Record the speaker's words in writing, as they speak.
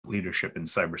leadership in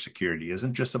cybersecurity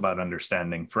isn't just about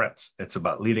understanding threats. It's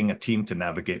about leading a team to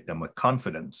navigate them with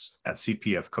confidence. At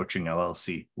CPF Coaching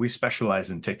LLC, we specialize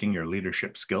in taking your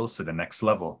leadership skills to the next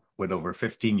level. With over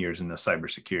 15 years in the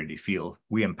cybersecurity field,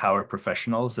 we empower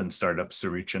professionals and startups to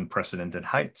reach unprecedented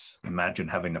heights. Imagine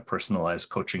having a personalized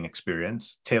coaching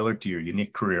experience tailored to your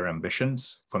unique career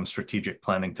ambitions. From strategic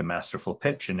planning to masterful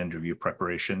pitch and interview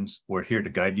preparations, we're here to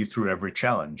guide you through every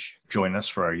challenge. Join us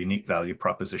for our unique value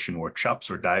proposition workshops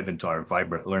or dive into our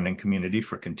vibrant learning community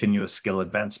for continuous skill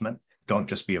advancement. Don't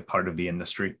just be a part of the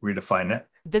industry, redefine it.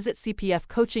 Visit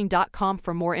cpfcoaching.com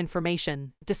for more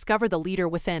information. Discover the leader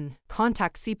within.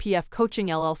 Contact CPF Coaching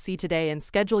LLC today and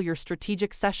schedule your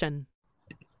strategic session.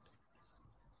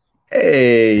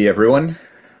 Hey everyone,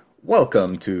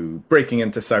 welcome to Breaking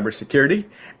into Cybersecurity.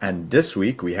 And this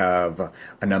week we have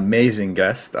an amazing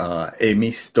guest,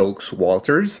 Amy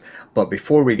Stokes-Waters. But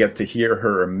before we get to hear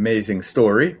her amazing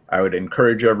story, I would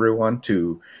encourage everyone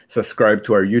to subscribe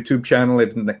to our YouTube channel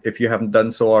if you haven't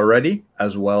done so already,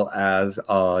 as well as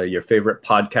your favorite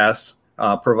podcast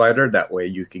provider. That way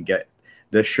you can get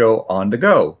this show on the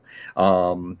go.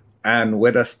 And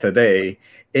with us today,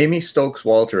 Amy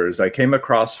Stokes-Waters. I came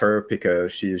across her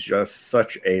because she's just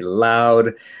such a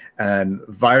loud and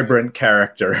vibrant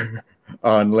character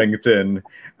on LinkedIn.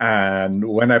 And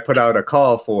when I put out a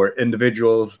call for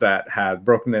individuals that had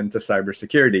broken into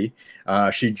cybersecurity,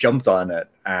 she jumped on it.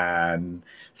 And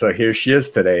so here she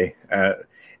is today.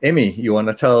 Amy, you want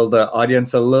to tell the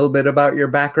audience a little bit about your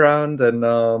background, and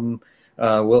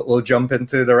we'll jump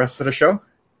into the rest of the show?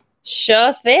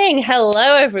 Sure thing.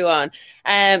 Hello, everyone.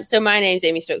 So my name's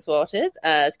Amy Stokes-Waters,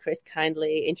 as Chris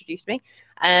kindly introduced me.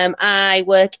 I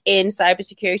work in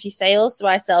cybersecurity sales, so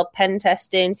I sell pen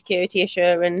testing, security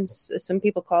assurance, as some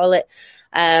people call it,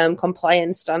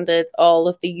 compliance standards, all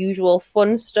of the usual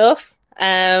fun stuff.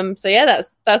 So yeah,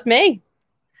 that's me.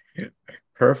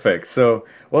 Perfect. So,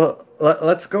 well,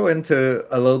 let's go into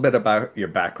a little bit about your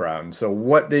background. So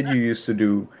what did you used to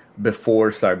do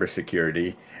before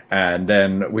cybersecurity? And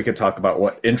then we could talk about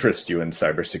what interests you in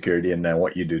cybersecurity and then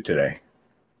what you do today.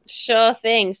 Sure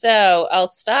thing. So I'll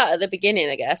start at the beginning,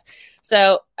 I guess.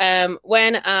 So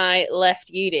when I left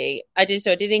uni, I did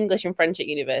English and French at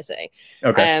university.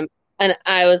 Okay. And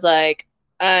I was like,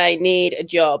 I need a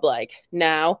job like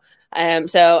now.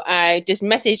 So I just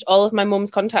messaged all of my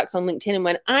mum's contacts on LinkedIn and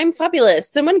went, I'm fabulous.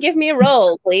 Someone give me a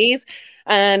role, please.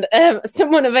 And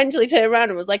someone eventually turned around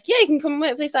and was like, yeah, you can come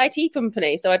work for this IT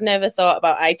company. So I'd never thought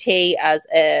about IT as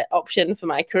an option for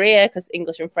my career because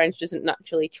English and French doesn't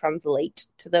naturally translate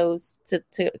to those to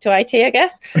IT, I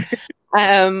guess.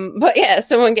 But yeah,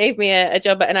 someone gave me a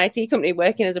job at an IT company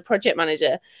working as a project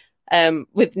manager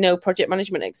with no project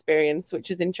management experience, which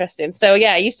was interesting. So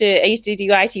yeah, I used to do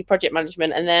IT project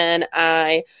management, and then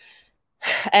I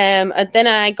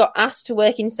got asked to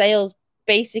work in sales.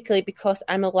 Basically because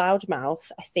I'm a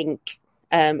loudmouth, I think,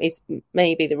 is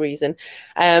maybe the reason.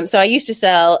 So I used to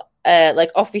sell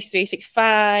like Office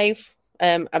 365.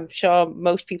 I'm sure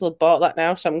most people have bought that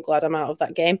now, so I'm glad I'm out of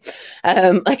that game.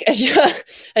 Like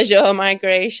Azure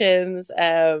migrations.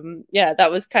 Yeah,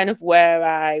 that was kind of where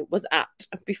I was at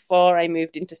before I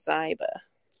moved into cyber.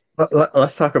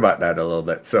 Let's talk about that a little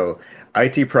bit. So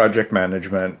IT project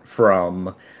management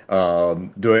from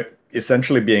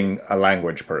essentially being a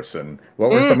language person.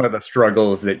 What were some of the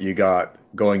struggles that you got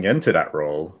going into that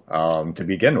role to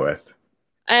begin with?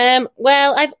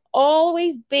 Well, I've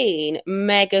always been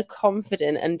mega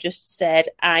confident and just said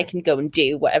I can go and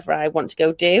do whatever I want to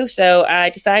go do. So I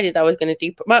decided I was going to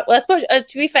do. Well, I suppose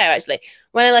to be fair, actually,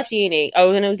 when I left uni,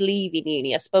 when I was leaving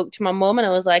uni, I spoke to my mum and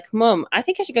I was like, "Mum, I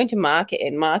think I should go into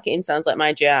marketing. Marketing sounds like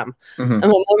my jam." Mm-hmm. And my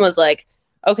mum was like,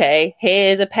 okay,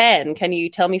 here's a pen. Can you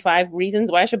tell me 5 reasons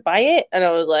why I should buy it? And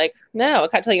I was like, no, I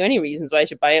can't tell you any reasons why I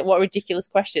should buy it. What a ridiculous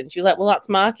question. She was like, well, that's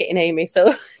marketing, Amy.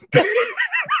 So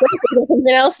something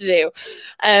else to do.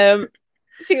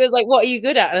 She was like, what are you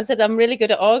good at? And I said, I'm really good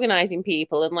at organizing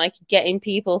people and like getting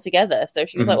people together. So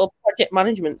she was like, well, project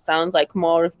management sounds like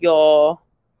more of your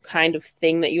kind of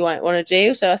thing that you might want to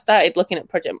do. So I started looking at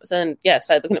project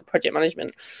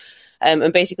management.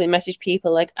 And basically message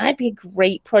people like, I'd be a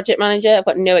great project manager. I've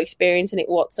got no experience in it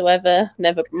whatsoever.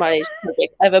 Never managed a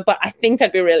project ever, but I think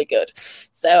I'd be really good.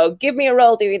 So give me a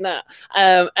role doing that.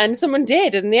 And someone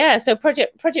did. And yeah, so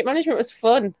project management was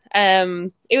fun.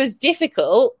 It was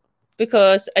difficult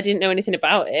because I didn't know anything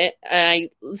about it.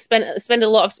 I spend a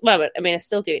lot of, well, I mean, I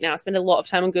still do it now. I spend a lot of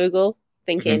time on Google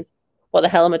thinking, what the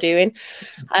hell am I doing?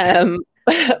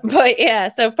 But yeah,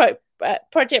 so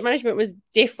project management was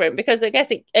different because I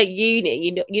guess at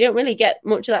uni you don't really get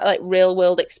much of that like real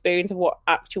world experience of what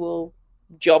actual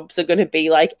jobs are going to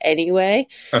be like anyway.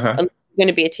 And going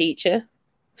to be a teacher.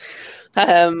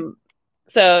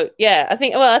 So yeah, I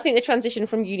think the transition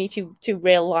from uni to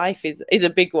real life is a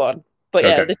big one. But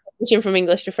yeah, the transition from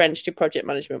English to French to project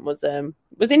management was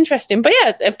interesting. But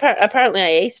yeah, apparently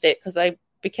I aced it because I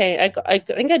think I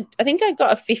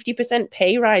got a 50%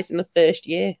 pay rise in the first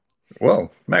year.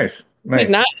 Whoa, nice. It was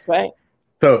nice, right?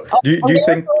 So do you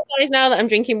think now that I'm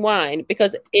drinking wine,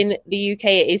 because in the UK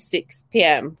it is 6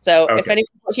 p.m. So if anyone's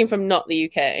watching from not the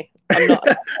UK, I'm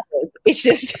not. It's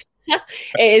just it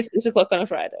is 6 o'clock on a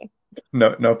Friday.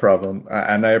 No problem.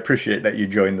 And I appreciate that you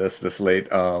joined us this late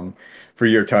for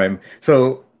your time.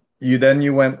 So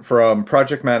you went from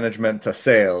project management to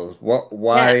sales.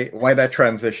 Why that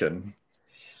transition?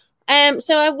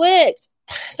 So I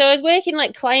was working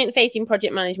like client-facing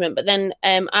project management, but then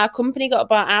our company got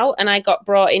bought out, and I got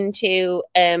brought into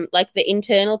like the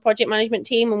internal project management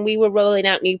team, and we were rolling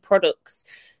out new products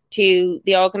to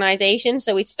the organization.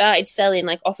 So we started selling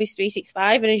like Office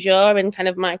 365 and Azure and kind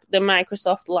of the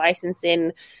Microsoft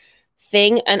licensing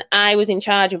thing, and I was in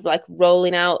charge of like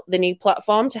rolling out the new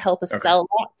platform to help us sell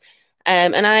that.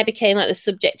 And I became like the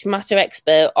subject matter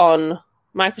expert on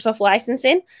Microsoft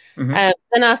licensing.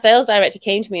 Then our sales director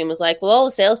came to me and was like, well, all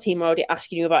the sales team are already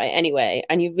asking you about it anyway,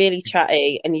 and you're really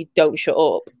chatty and you don't shut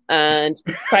up, and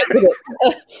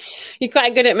you're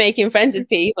quite good at making friends with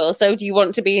people, so do you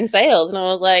want to be in sales? And I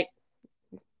was like,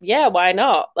 yeah, why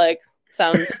not? Like,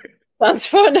 sounds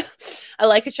fun. I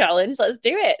like a challenge, let's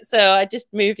do it. So I just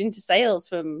moved into sales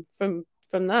from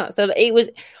that. So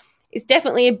it's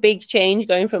definitely a big change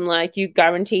going from like you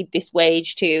guaranteed this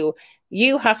wage to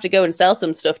you have to go and sell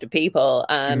some stuff to people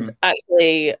and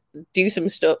actually do some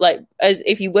stuff. Like, as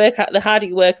if you work the harder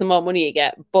you work, the more money you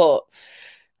get. But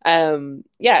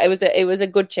yeah, it was a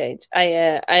good change.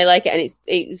 I like it, and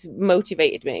it's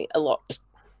motivated me a lot.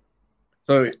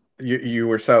 So you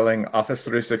were selling Office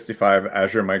 365,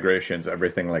 Azure migrations,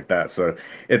 everything like that. So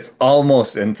it's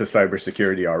almost into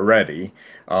cybersecurity already.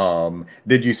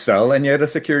 Did you sell any other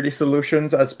security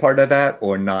solutions as part of that,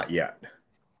 or not yet?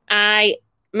 I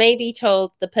maybe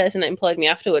told the person that employed me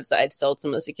afterwards that I'd sold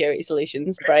some of the security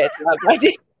solutions prior to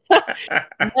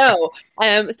that. No.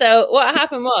 So what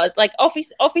happened was, like, Office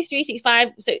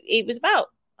 365. So it was about,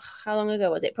 how long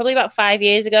ago was it? Probably about 5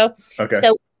 years ago. Okay.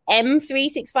 So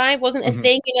M365 wasn't a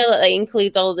thing, that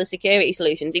includes all of the security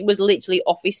solutions. It was literally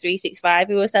Office 365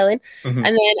 we were selling. And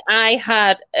then I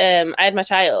had my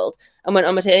child and went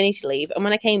on maternity leave. And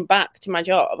when I came back to my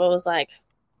job, I was like,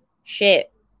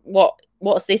 shit,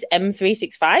 what's this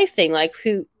M365 thing? Like,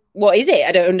 what is it?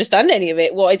 I don't understand any of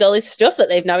it. What is all this stuff that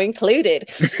they've now included?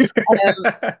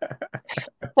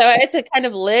 So I had to kind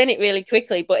of learn it really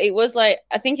quickly, but it was like,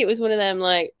 I think it was one of them,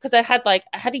 like, because I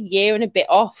had a year and a bit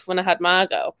off when I had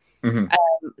Margot.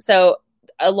 So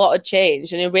a lot had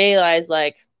changed, and I realized,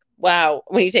 like, wow,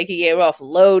 when you take a year off,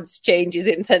 loads changes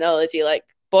in technology. Like,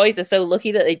 boys are so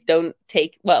lucky that they don't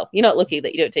take, well, you're not lucky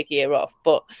that you don't take a year off,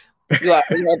 but you are,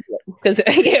 because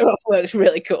a year off works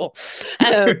really cool.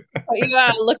 But you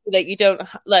are lucky that you don't,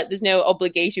 like, there's no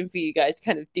obligation for you guys to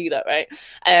kind of do that, right?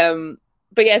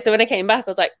 But yeah, so when I came back,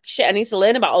 I was like, shit, I need to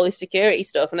learn about all this security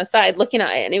stuff. And I started looking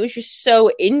at it, and it was just so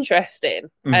interesting.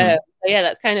 So yeah,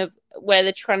 that's kind of where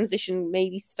the transition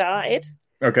maybe started.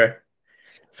 Okay.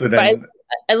 So then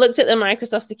I looked at the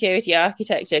Microsoft security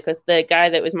architecture, because the guy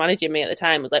that was managing me at the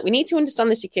time was like, we need to understand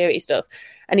the security stuff.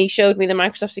 And he showed me the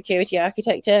Microsoft security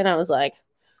architecture, and I was like,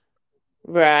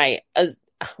 right,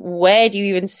 where do you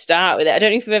even start with it? I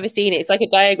don't know if you've ever seen it. It's like a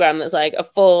diagram that's like a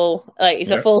full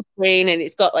screen, and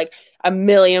it's got like a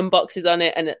million boxes on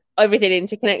it, and everything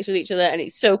interconnects with each other, and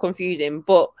it's so confusing.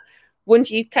 But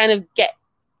once you kind of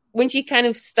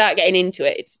start getting into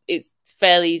it, it's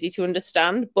fairly easy to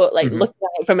understand. But like looking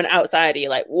at it from an outsider, you're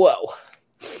like, whoa.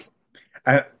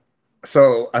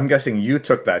 So I'm guessing you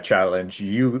took that challenge.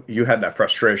 You had that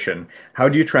frustration. How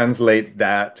do you translate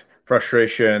that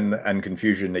frustration and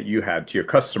confusion that you had to your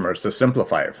customers to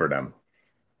simplify it for them?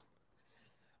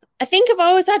 I think I've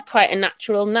always had quite a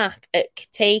natural knack at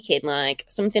taking like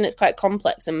something that's quite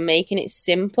complex and making it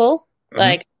simple.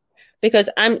 Like, because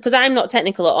I'm not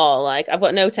technical at all. Like, I've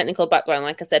got no technical background.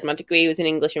 Like I said, my degree was in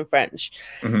English and French.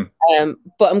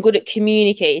 But I'm good at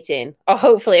communicating, or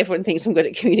hopefully everyone thinks I'm good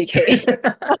at communicating.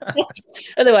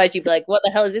 Otherwise you'd be like, what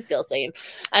the hell is this girl saying?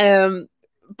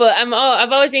 But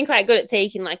I've always been quite good at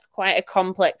taking like quite a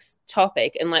complex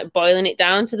topic and like boiling it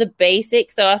down to the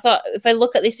basics. So I thought, if I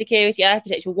look at this security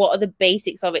architecture, what are the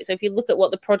basics of it? So if you look at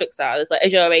what the products are, there's like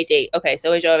Azure AD. Okay,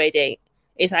 so Azure AD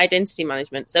is identity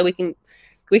management. So we can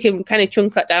kind of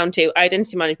chunk that down to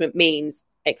identity management means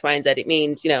X, Y, and Z. It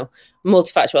means,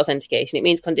 multi-factor authentication. It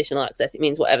means conditional access. It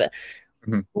means whatever.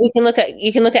 Mhm. you can look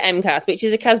at MCAS, which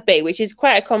is a CAS-B, which is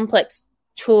quite a complex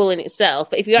tool in itself.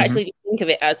 But if you actually just think of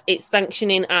it as it's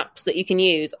sanctioning apps that you can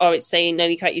use, or it's saying no,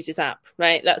 you can't use this app,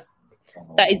 right? That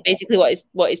is basically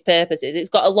what its purpose is. It's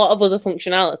got a lot of other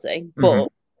functionality, but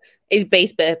is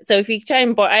base purpose. So if you try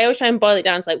and I always try and boil it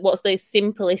down to like what's the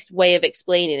simplest way of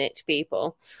explaining it to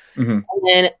people, and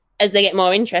then as they get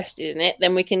more interested in it,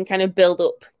 then we can kind of build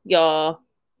up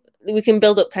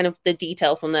kind of the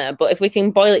detail from there. But if we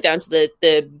can boil it down to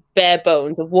the bare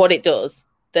bones of what it does,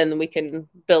 then we can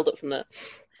build up from there.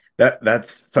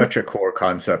 That's such a core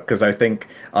concept, because I think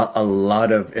a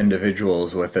lot of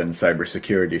individuals within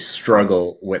cybersecurity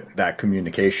struggle with that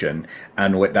communication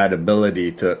and with that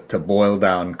ability to boil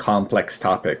down complex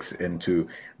topics into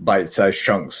bite-sized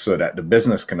chunks so that the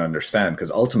business can understand.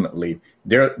 Because ultimately,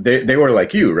 they were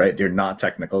like you, right? They're not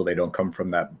technical. They don't come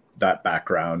from that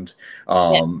background,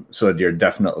 so they're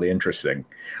definitely interesting.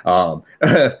 One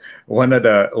of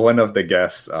the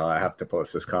guests, I have to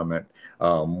post this comment.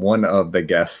 One of the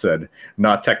guests said,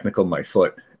 "Not technical, my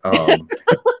foot." I'm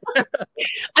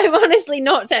honestly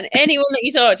not technical. Anyone that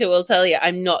you talk to will tell you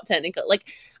I'm not technical. Like,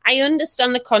 I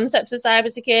understand the concepts of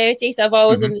cybersecurity, so I've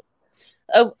always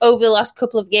over the last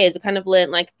couple of years, I kind of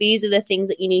learned like these are the things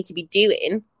that you need to be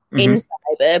doing in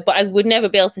cyber, but I would never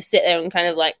be able to sit there and kind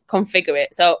of like configure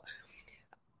it. So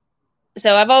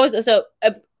I've always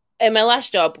in my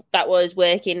last job, that was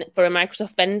working for a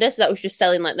Microsoft vendor, so that was just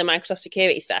selling like the Microsoft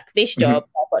security stack. This job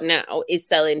I've got now is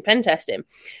selling pen testing,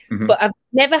 but I've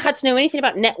never had to know anything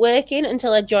about networking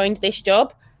until I joined this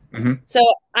job. So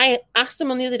I asked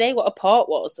them on the other day what a port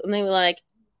was, and they were like,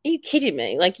 "Are you kidding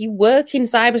me? Like, you work in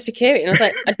cybersecurity?" And I was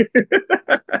like, I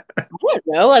don't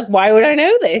know. Like, why would I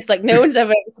know this? Like, no one's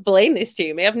ever explained this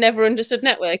to me. I've never understood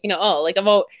networking at all. Like,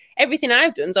 everything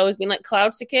I've done has always been like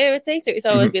cloud security. So it's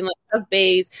always been like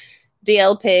CASBs,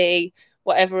 DLP,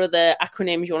 whatever other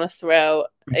acronyms you want to throw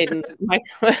in.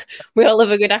 We all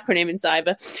love a good acronym in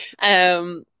cyber.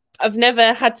 I've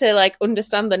never had to like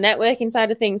understand the networking side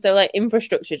of things. So like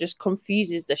infrastructure just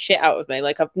confuses the shit out of me.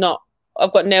 Like I've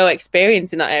got no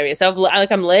experience in that area. So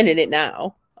I'm learning it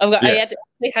now. I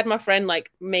had my friend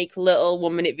like make little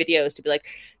 1-minute videos to be like,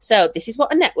 so this is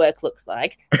what a network looks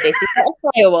like. This is what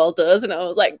a firewall does. And I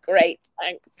was like, great,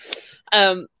 thanks.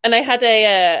 And I had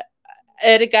a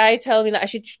guy tell me that I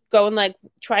should go and like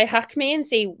try hack me and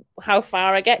see how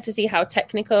far I get to see how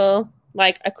technical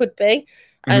like I could be.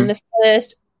 And the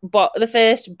first box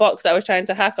that I was trying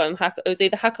to hack, it was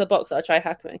either hack the box or try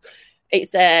hack me. It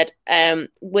said,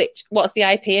 what's the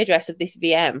IP address of this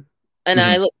VM? And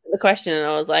I looked at the question and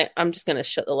I was like, I'm just going to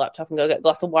shut the laptop and go get a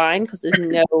glass of wine, because there's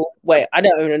no way. I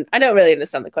don't really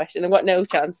understand the question. I've got no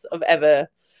chance of ever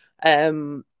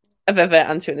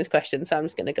answering this question. So I'm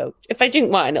just going to go. If I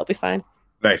drink wine, it'll be fine.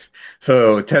 Nice.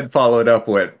 So Ted followed up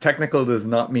with, technical does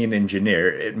not mean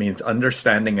engineer. It means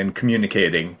understanding and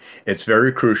communicating. It's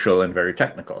very crucial and very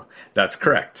technical. That's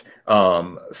correct.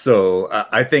 So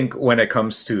I think when it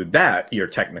comes to that, you're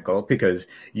technical because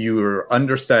you're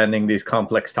understanding these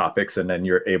complex topics and then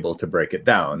you're able to break it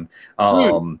down.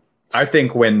 I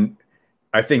think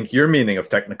your meaning of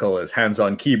technical is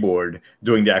hands-on keyboard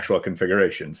doing the actual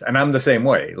configurations. And I'm the same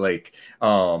way. Like,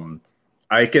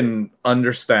 I can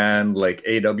understand like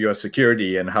AWS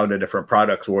security and how the different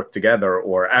products work together,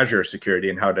 or Azure security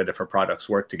and how the different products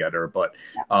work together. But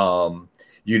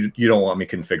you don't want me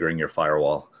configuring your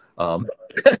firewall.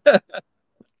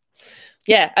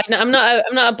 Yeah, I'm not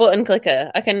a button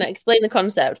clicker. I can explain the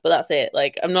concept, but that's it.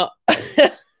 Like, I'm not.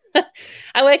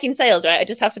 I work in sales, right? I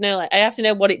just have to know. Like, I have to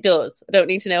know what it does. I don't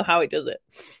need to know how it does it.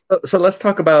 So let's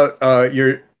talk about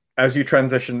as you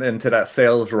transition into that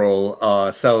sales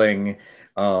role, selling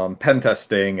pen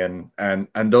testing and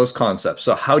those concepts.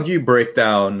 So how do you break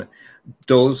down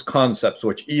those concepts,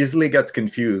 which easily gets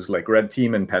confused, like red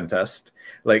team and pen test?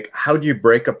 Like, how do you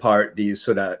break apart these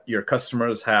so that your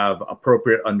customers have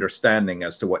appropriate understanding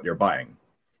as to what you're buying?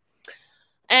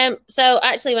 So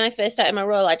actually, when I first started my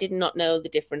role, I did not know the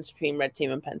difference between red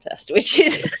team and pen test, which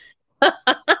is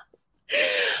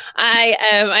I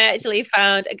actually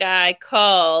found a guy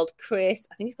called Chris.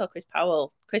 I think he's called Chris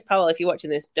Powell. Chris Powell, if you're watching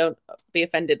this, don't be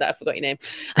offended that I forgot your name.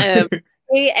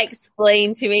 He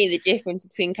explained to me the difference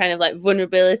between kind of like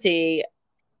vulnerability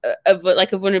of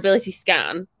like a vulnerability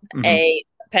scan, a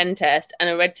pen test, and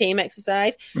a red team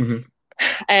exercise.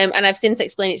 And I've since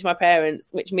explained it to my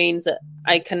parents, which means that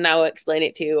I can now explain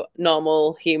it to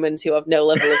normal humans who have no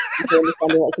level of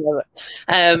understanding whatsoever.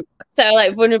 So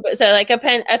like a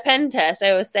pen test,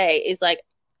 I always say, is like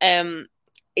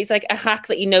it's like a hack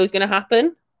that you know is going to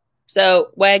happen. So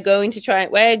we're going to try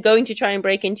and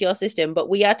break into your system, but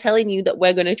we are telling you that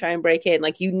we're going to try and break in.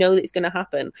 Like, you know that it's going to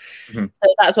happen. Mm-hmm.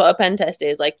 So that's what a pen test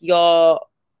is. Like,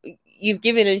 you've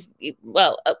given us.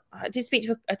 Well, I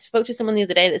spoke to someone the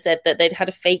other day that said that they'd had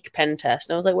a fake pen test,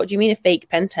 and I was like, "What do you mean a fake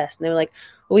pen test?" And they were like,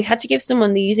 "Well, we had to give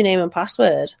someone the username and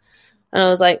password," and I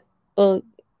was like, "Well,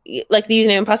 like the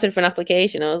username and password for an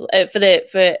application." I was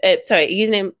a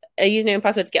username and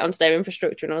password to get onto their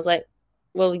infrastructure, and I was like,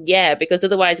 well, yeah, because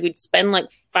otherwise we'd spend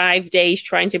like 5 days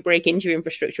trying to break into your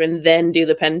infrastructure and then do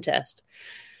the pen test.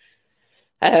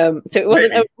 So it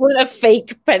wasn't a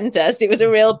fake pen test. It was a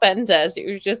real pen test. It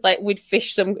was just like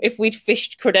if we'd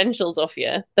fished credentials off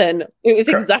you, then it was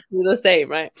exactly the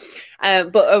same, right?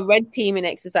 But a red teaming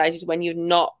exercise is when you don't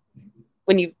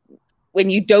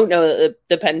know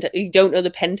that you don't know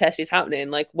the pen test is happening.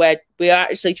 Like, where we are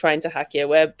actually trying to hack you.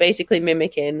 We're basically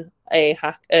mimicking a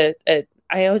hack.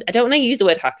 I don't want to use the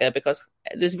word hacker because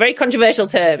there's a very controversial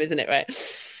term, isn't it? Right.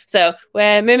 So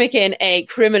we're mimicking a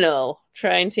criminal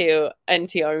trying to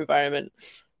enter your environment.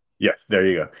 Yeah, there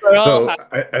you go. So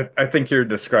I think you're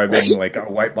describing like a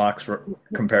white box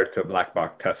compared to black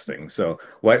box testing. So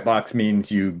white box means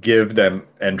you give them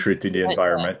entry to the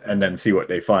environment and then see what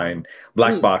they find.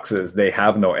 Black boxes, they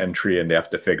have no entry and they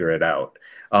have to figure it out.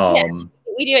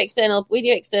 We do external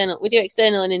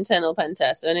and internal pen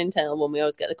tests. So an internal one, we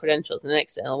always get the credentials, and an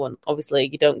external one, obviously,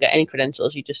 you don't get any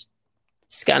credentials. You just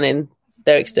scan in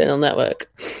their external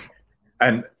network.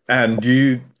 And do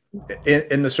you,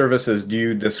 in the services, do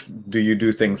you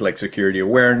do things like security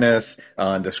awareness,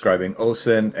 describing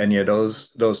OSINT, any of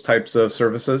those types of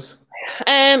services?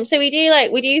 So we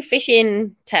do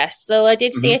phishing tests. So I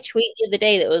did see a tweet the other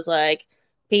day that was like,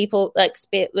 people like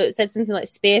that said something like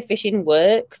spear phishing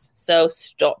works, so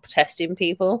stop testing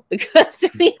people because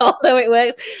we all know it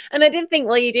works. And I did think,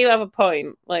 well, you do have a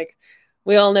point. Like,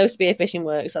 we all know spear phishing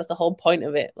works. That's the whole point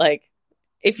of it. Like,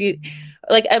 if you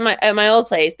like at my old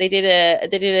place, they did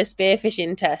a spear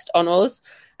phishing test on us,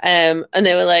 and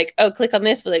they were like, "Oh, click on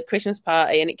this for the Christmas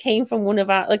party," and it came from our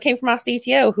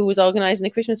CTO who was organizing the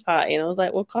Christmas party, and I was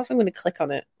like, "Well, of course I'm going to click on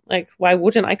it. Like, why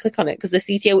wouldn't I click on it? Because the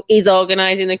CTO is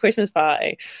organizing the Christmas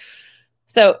party."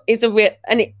 So it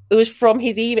was from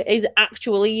his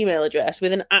actual email address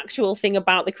with an actual thing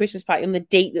about the Christmas party and the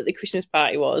date that the Christmas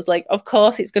party was. Like, of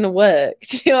course it's going to work.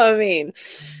 Do you know what I mean?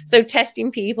 So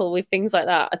testing people with things like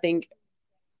that, I think,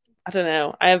 I don't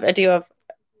know. I do have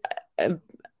an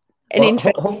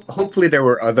interest. Hopefully there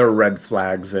were other red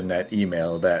flags in that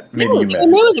email that maybe you missed. There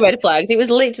were the red flags. It was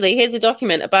literally, here's a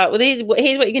document about, well, here's what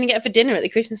you're going to get for dinner at the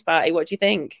Christmas party. What do you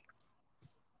think?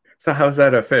 So how's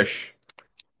that a fish?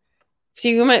 So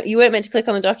you weren't meant to click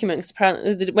on the document because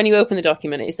apparently when you open the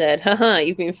document, it said, "Haha,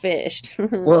 you've been fished."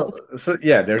 Well, so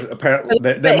yeah, there's apparently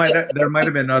there might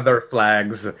have been other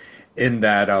flags in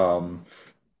that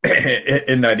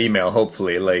in that email.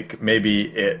 Hopefully, like maybe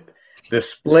it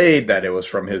displayed that it was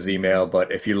from his email,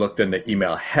 but if you looked in the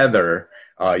email header,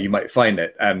 you might find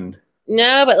it. And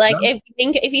no, but like if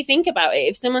you think about it,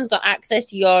 if someone's got access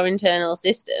to your internal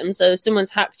system, so if someone's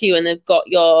hacked you and they've got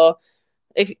your,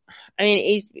 it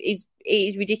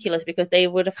is ridiculous because they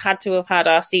would have had to have had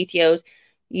our CTO's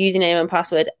username and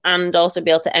password and also be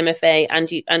able to MFA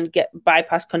and get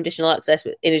bypass conditional access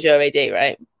in Azure AD,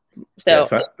 right? So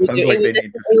it was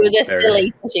a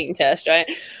silly phishing test,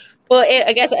 right? But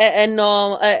I guess a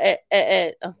normal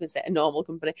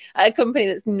company, a company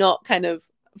that's not kind of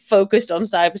focused on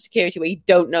cybersecurity, where you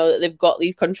don't know that they've got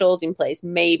these controls in place,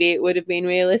 maybe it would have been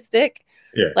realistic.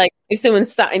 Yeah. Like if someone's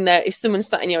sat in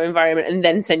your environment and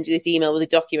then sends you this email with a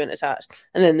document attached,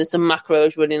 and then there's some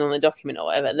macros running on the document or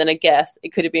whatever, then I guess it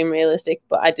could have been realistic.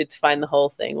 But I did find the whole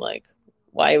thing like,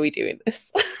 why are we doing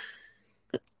this?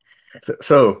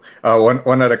 So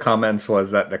one of the comments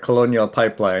was that the Colonial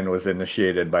Pipeline was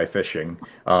initiated by phishing,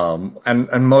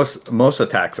 and most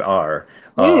attacks are.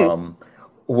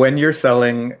 When you're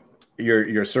selling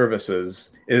your services,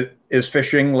 is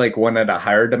phishing like one of the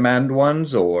higher demand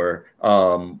ones, or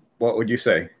what would you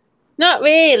say? Not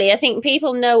really. I think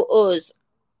people know us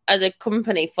as a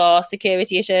company for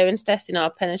security assurance testing or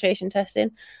penetration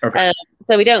testing. Okay.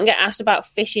 So we don't get asked about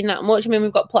phishing that much. I mean,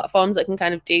 we've got platforms that can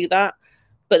kind of do that.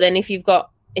 But then if you've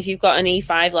got an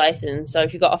E5 license, so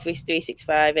if you've got Office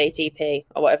 365 ATP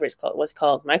or whatever what's it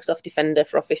called, Microsoft Defender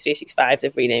for Office 365,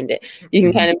 they've renamed it. You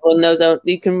can kind of run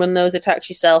those attacks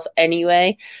yourself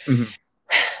anyway.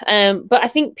 But I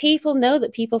think people know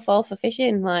that people fall for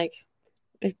phishing. Like,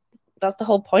 that's the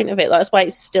whole point of it. That's why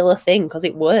it's still a thing, because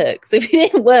it works. If it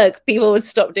didn't work, people would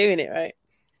stop doing it, right?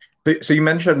 So you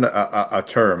mentioned a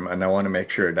term, and I want to make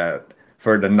sure that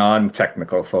for the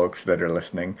non-technical folks that are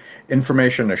listening,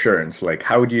 information assurance, like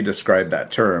how would you describe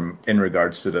that term in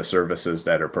regards to the services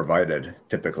that are provided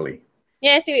typically?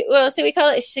 Yeah, so we call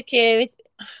it security.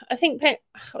 I think I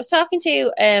was talking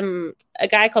to a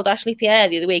guy called Ashley Pierre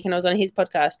the other week, and I was on his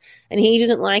podcast, and he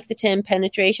doesn't like the term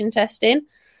penetration testing.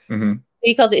 Mm-hmm.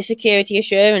 He calls it security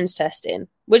assurance testing,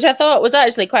 which I thought was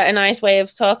actually quite a nice way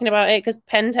of talking about it, because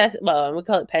well, we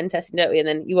call it pen testing, don't we? And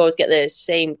then you always get the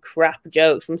same crap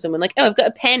jokes from someone like, oh, I've got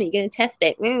a pen, you're going to test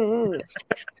it.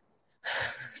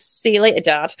 See you later,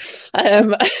 Dad.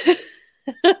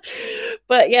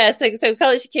 But yeah, so call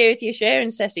it security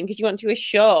assurance testing, because you want to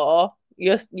assure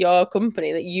your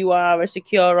company that you are a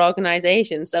secure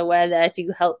organization. So we're there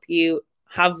to help you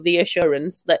have the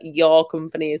assurance that your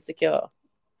company is secure.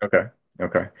 Okay.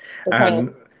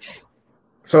 And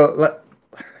so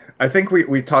I think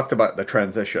we talked about the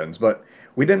transitions, but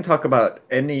we didn't talk about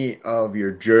any of your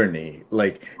journey.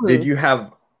 Like, did you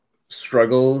have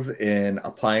struggles in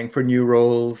applying for new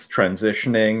roles,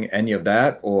 transitioning, any of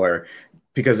that? Or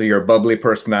because of your bubbly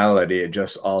personality, it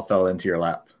just all fell into your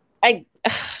lap?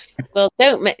 Well,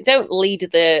 don't lead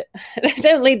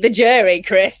the jury,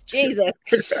 Chris. Jesus.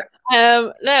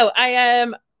 No,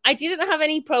 I didn't have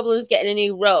any problems getting a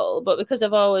new role, but because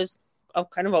I've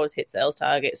kind of always hit sales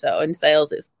targets. So in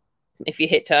sales, it's if you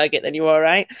hit target, then you're all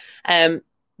right. I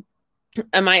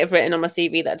might have written on my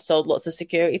CV that I'd sold lots of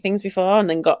security things before and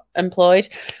then got employed.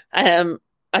 I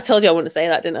told you I wouldn't say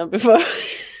that, didn't I, before?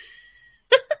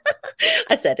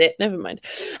 I said it. Never mind.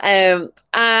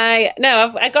 I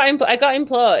got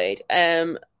employed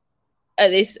at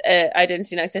this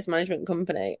identity and access management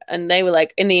company, and they were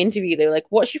like, in the interview, they were like,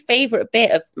 "What's your favorite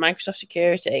bit of Microsoft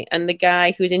security?" And the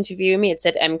guy who was interviewing me had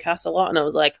said MCAS a lot, and I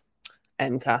was like,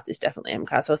 "MCAS is definitely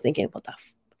MCAS." I was thinking, what the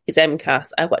is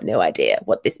MCAS? I've got no idea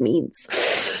what this means.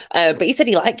 But he said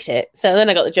he liked it. So then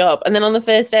I got the job. And then on the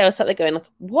first day, I was sat there going, like,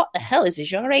 what the hell is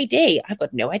Azure AD? I've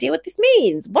got no idea what this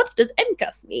means. What does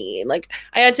MCAS mean? Like,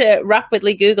 I had to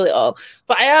rapidly Google it all.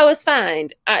 But I always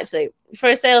find, actually, for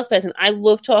a salesperson, I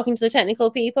love talking to the technical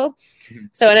people. Mm-hmm.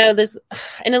 So I know there's,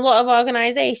 in a lot of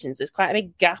organizations, there's quite a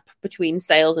big gap between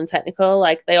sales and technical.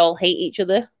 Like, they all hate each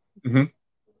other. Mm-hmm.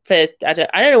 For I don't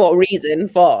know what reason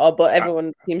for, but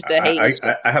everyone seems to hate.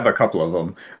 I have a couple of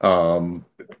them.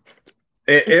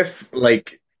 If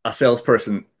like a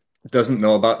salesperson doesn't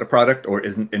know about the product or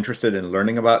isn't interested in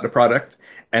learning about the product,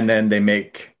 and then they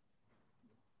make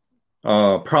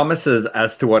promises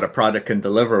as to what a product can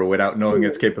deliver without knowing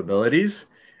its capabilities,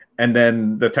 and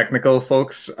then the technical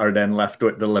folks are then left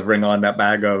with delivering on that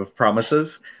bag of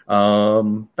promises.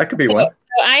 That could be one. So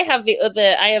I have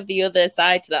the other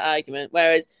side to that argument,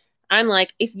 whereas I'm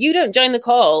like, if you don't join the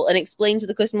call and explain to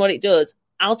the customer what it does,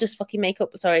 I'll just fucking make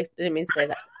up. Sorry, I didn't mean to say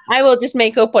that. I will just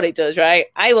make up what it does, right?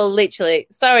 I will literally.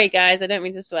 Sorry, guys, I don't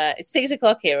mean to swear. It's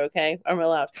 6:00 here, okay? I'm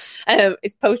allowed.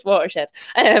 It's post watershed.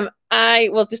 I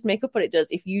will just make up what it does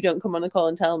if you don't come on the call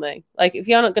and tell me. Like, if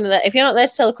you're not there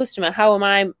to tell a customer, how am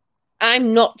I?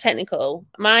 I'm not technical.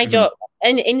 My job,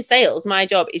 and in sales, my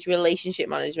job is relationship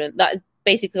management. That is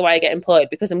basically why I get employed,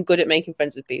 because I'm good at making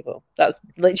friends with people. That's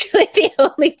literally the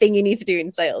only thing you need to do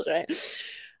in sales, right?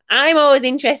 I'm always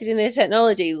interested in this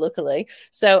technology, luckily.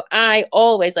 So I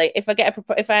always like, if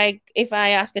I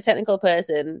ask a technical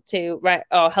person to write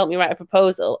or help me write a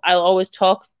proposal, I'll always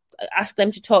ask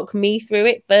them to talk me through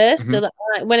it first, so that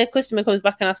when a customer comes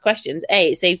back and asks questions,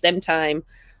 A, it saves them time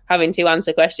having to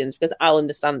answer questions because I'll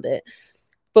understand it.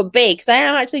 But B, because I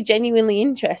am actually genuinely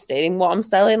interested in what I'm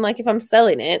selling. Like, if I'm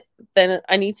selling it, then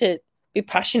I need to be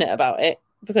passionate about it,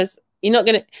 because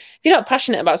if you're not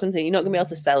passionate about something, you're not gonna be able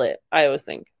to sell it. I always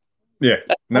think. Yeah,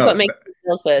 that's what makes you a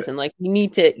salesperson. Like, you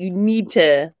need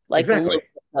to like exactly. love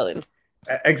selling.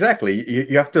 Exactly,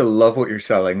 you have to love what you're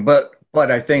selling. But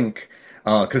I think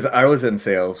because I was in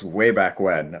sales way back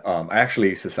when, I actually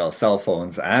used to sell cell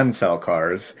phones and sell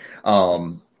cars.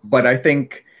 But I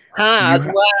think. Wow,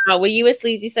 were you a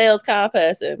sleazy sales car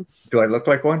person? Do I look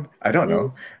like one? I don't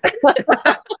know.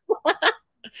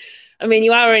 I mean,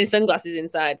 you are wearing sunglasses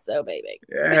inside, so maybe.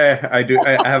 Yeah, I do.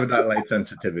 I have that light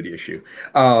sensitivity issue.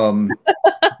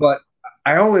 But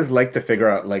I always like to figure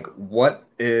out, like, what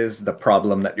is the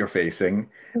problem that you're facing,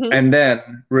 and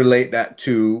then relate that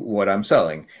to what I'm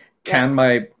selling. Can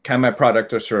my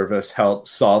product or service help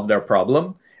solve their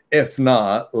problem? If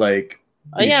not, like,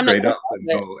 straight up and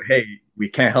go, hey, we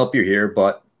can't help you here,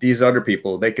 but these other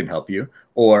people, they can help you.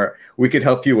 Or we could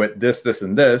help you with this, this,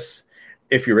 and this.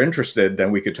 If you're interested, then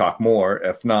we could talk more.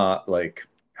 If not, like,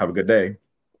 have a good day.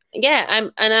 Yeah,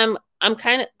 I'm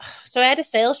kind of. So I had a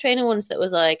sales trainer once that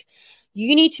was like,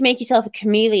 you need to make yourself a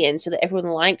chameleon so that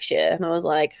everyone likes you. And I was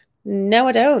like, No,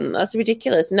 I don't. That's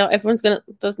ridiculous. Not everyone's gonna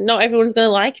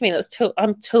like me.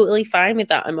 I'm totally fine with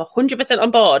that. I'm 100% on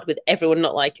board with everyone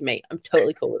not liking me. I'm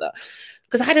totally cool with that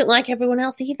because I don't like everyone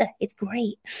else either. It's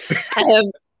great.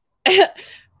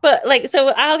 But like, so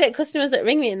I'll get customers that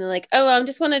ring me and they're like, "Oh, I want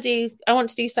to do. I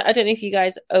don't know if you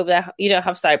guys over there, you don't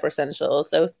have Cyber Essentials.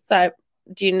 So,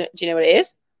 do you know what it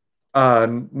is?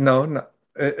 No,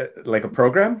 like a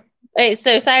program.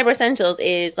 So Cyber Essentials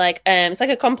is like it's like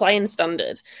a compliance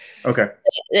standard. Okay.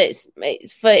 It's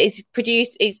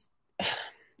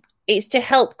to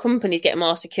help companies get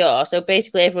more secure. So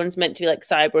basically everyone's meant to be like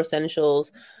Cyber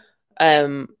Essentials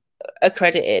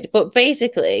accredited. But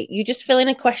basically you just fill in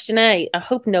a questionnaire. I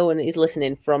hope no one is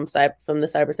listening from the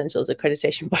Cyber Essentials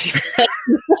accreditation body.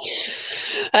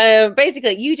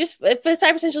 Basically, you just for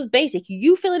Cyber Essentials Basic,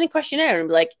 you fill in a questionnaire and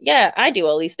be like, "Yeah, I do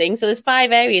all these things." So there's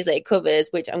 5 areas that it covers,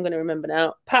 which I'm going to remember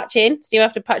now. Patching, so you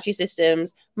have to patch your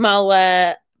systems.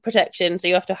 Malware protection, so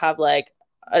you have to have like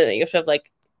you have to have like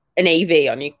an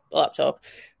AV on your laptop.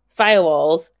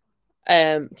 Firewalls,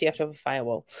 so you have to have a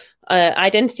firewall.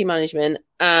 Identity management,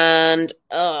 and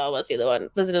what's the other one?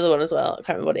 There's another one as well. I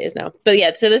can't remember what it is now. But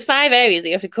yeah, so there's 5 areas that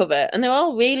you have to cover, and they're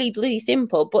all really bloody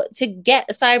simple. But to get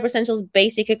a Cyber Essentials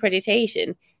Basic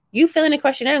accreditation, you fill in a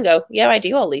questionnaire and go, "Yeah, I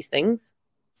do all these things."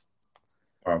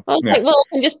 Yeah. Like, well,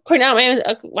 I can just print out my own.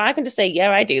 Well, I can just say,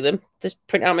 "Yeah, I do them." Just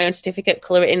print out my own certificate,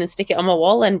 color it in, and stick it on my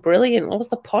wall. And brilliant. What's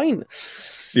the point?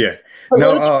 Yeah.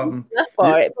 No,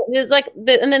 for it. But there's like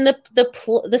and then the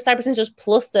Cyber Essentials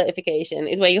Plus certification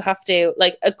is where you have to,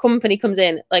 like, a company comes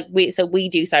in, like we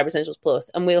do Cyber Essentials Plus,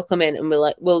 and we'll come in and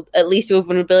we'll at least do a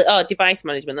vulnerability device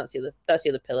management. That's the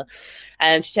other pillar,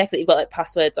 to check that you've got like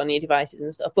passwords on your devices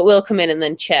and stuff. But we'll come in and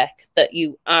then check that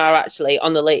you are actually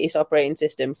on the latest operating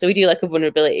system. So we do like a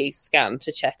vulnerability scan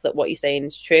to check that what you're saying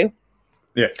is true.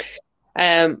 Yeah.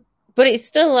 But it's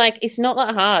still like it's not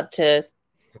that hard to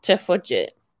fudge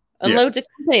it. And loads of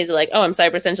companies are like, "Oh, I'm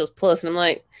Cyber Essentials Plus," and I'm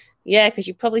like, "Yeah, because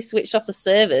you probably switched off the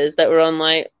servers that were on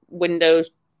like Windows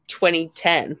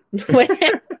 2010 when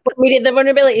we did the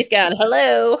vulnerability scan."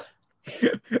 Hello.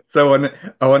 So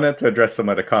I wanted to address some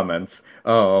of the comments.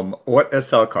 What is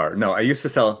sell car? No, I used to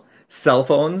sell cell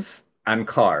phones and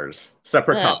cars,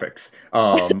 separate topics.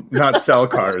 Not sell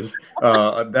cars.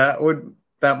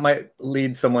 That might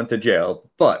lead someone to jail.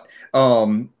 But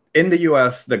in the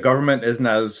US, the government isn't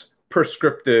as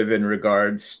prescriptive in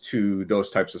regards to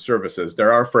those types of services.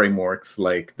 There are frameworks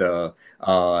like the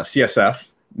CSF,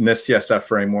 NIST CSF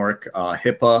framework,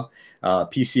 HIPAA,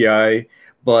 PCI,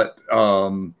 but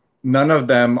none of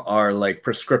them are like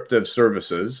prescriptive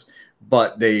services,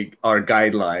 but they are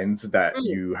guidelines that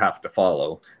you have to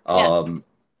follow.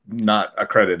 Not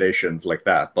accreditations like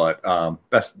that, but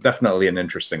that's definitely an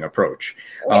interesting approach.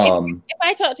 If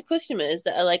I talk to customers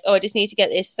that are like, "Oh, I just need to get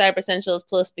this Cyber Essentials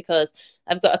Plus because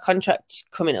I've got a contract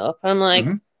coming up," I'm like,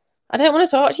 I don't want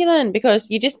to talk to you then, because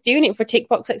you're just doing it for a tick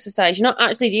box exercise. You're not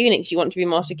actually doing it because you want to be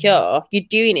more secure. You're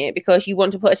doing it because you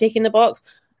want to put a tick in the box.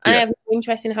 I have no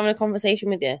interest in having a conversation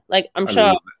with you. Like, I'm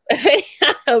sure.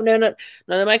 Oh no, none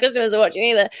of my customers are watching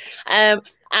either.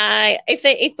 If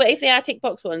they are tick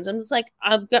box ones, I'm just like,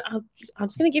 I'm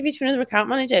just going to give you to another account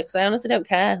manager because I honestly don't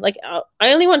care. Like, I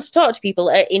only want to talk to people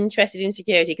that are interested in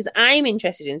security because I'm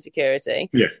interested in security.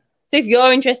 Yeah. So if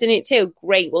you're interested in it too,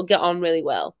 great, we'll get on really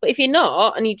well. But if you're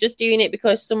not, and you're just doing it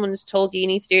because someone's told you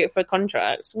need to do it for a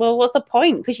contract, well, what's the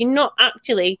point? Because you're not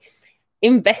actually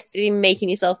invested in making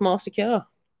yourself more secure.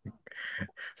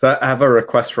 So I have a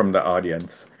request from the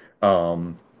audience.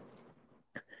 Ron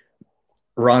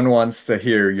wants to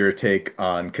hear your take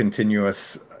on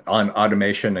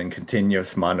automation and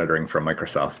continuous monitoring from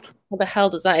Microsoft. What the hell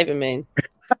does that even mean?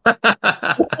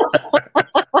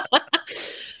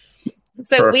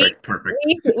 So perfect.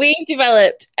 we've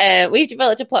developed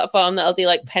a platform that'll do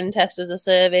like pen test as a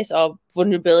service or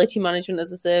vulnerability management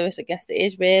as a service. I guess it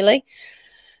is really.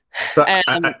 So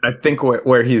I think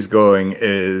where he's going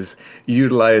is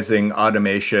utilizing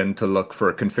automation to look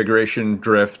for configuration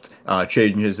drift,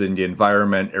 changes in the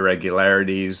environment,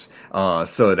 irregularities,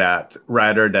 so that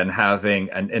rather than having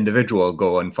an individual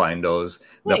go and find those,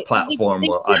 the platform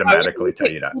will automatically tell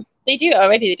you that. They do it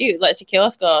already. They do like Secure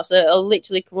Score, so it'll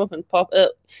literally come up and pop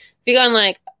up. If you go on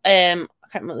like I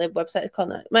can't remember what the website is called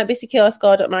now. It might be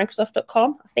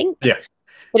securescore.microsoft.com, I think. Yeah.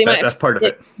 But that's part of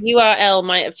it. URL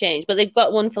might have changed, but they've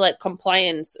got one for like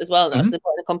compliance as well now. So they've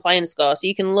got a compliance score, so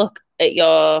you can look at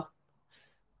your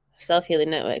self-healing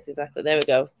networks. Exactly. There we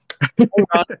go. You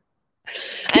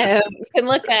can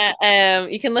look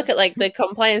at like the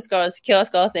compliance score, the secure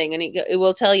score thing, and it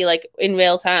will tell you like in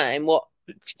real time what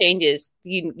changes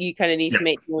you kind of need to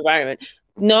make to the environment.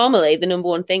 Normally, the number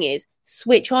one thing is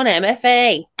switch on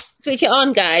MFA. Switch it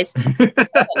on, guys.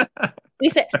 We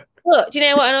said, look, do you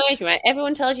know what annoys me, right?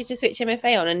 Everyone tells you to switch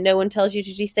MFA on and no one tells you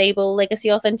to disable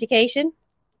legacy authentication.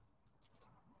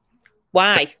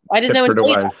 Why? Why does no one tell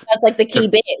you that? That's like the key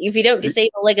bit. If you don't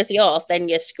disable legacy auth, then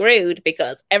you're screwed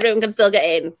because everyone can still get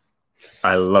in.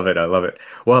 I love it. I love it.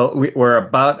 Well, we're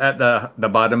about at the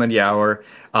bottom of the hour.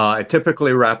 I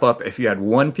typically wrap up if you had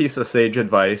one piece of sage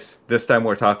advice. This time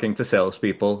we're talking to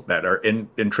salespeople that are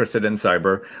interested in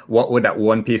cyber. What would that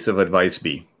one piece of advice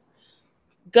be?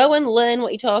 Go and learn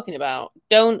what you're talking about.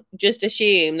 Don't just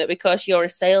assume that because you're a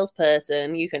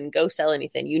salesperson, you can go sell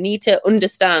anything. You need to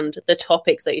understand the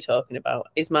topics that you're talking about,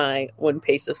 is my one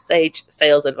piece of sage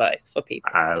sales advice for people.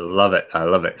 I love it. I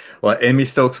love it. Well, Amy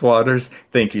Stokes-Waters,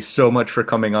 thank you so much for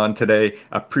coming on today.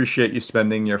 Appreciate you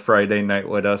spending your Friday night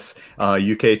with us,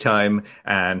 UK time,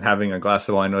 and having a glass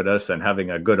of wine with us and having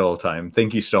a good old time.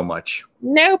 Thank you so much.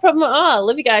 No problem at all.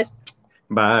 Love you guys.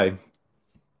 Bye.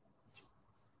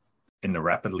 In the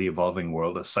rapidly evolving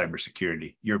world of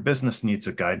cybersecurity, your business needs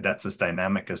a guide that's as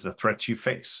dynamic as the threats you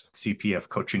face. CPF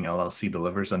Coaching LLC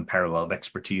delivers unparalleled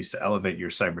expertise to elevate your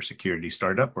cybersecurity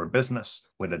startup or business.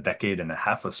 With a decade and a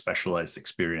half of specialized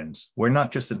experience, we're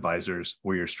not just advisors,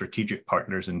 we're your strategic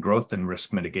partners in growth and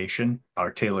risk mitigation.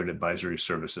 Our tailored advisory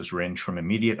services range from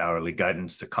immediate hourly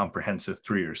guidance to comprehensive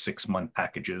 3 or 6 month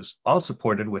packages, all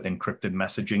supported with encrypted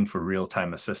messaging for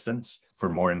real-time assistance. For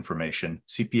more information,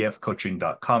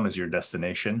 cpfcoaching.com is your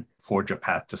destination. Forge a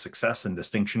path to success and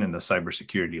distinction in the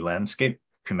cybersecurity landscape.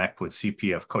 Connect with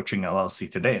CPF Coaching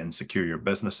LLC today and secure your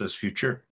business's future.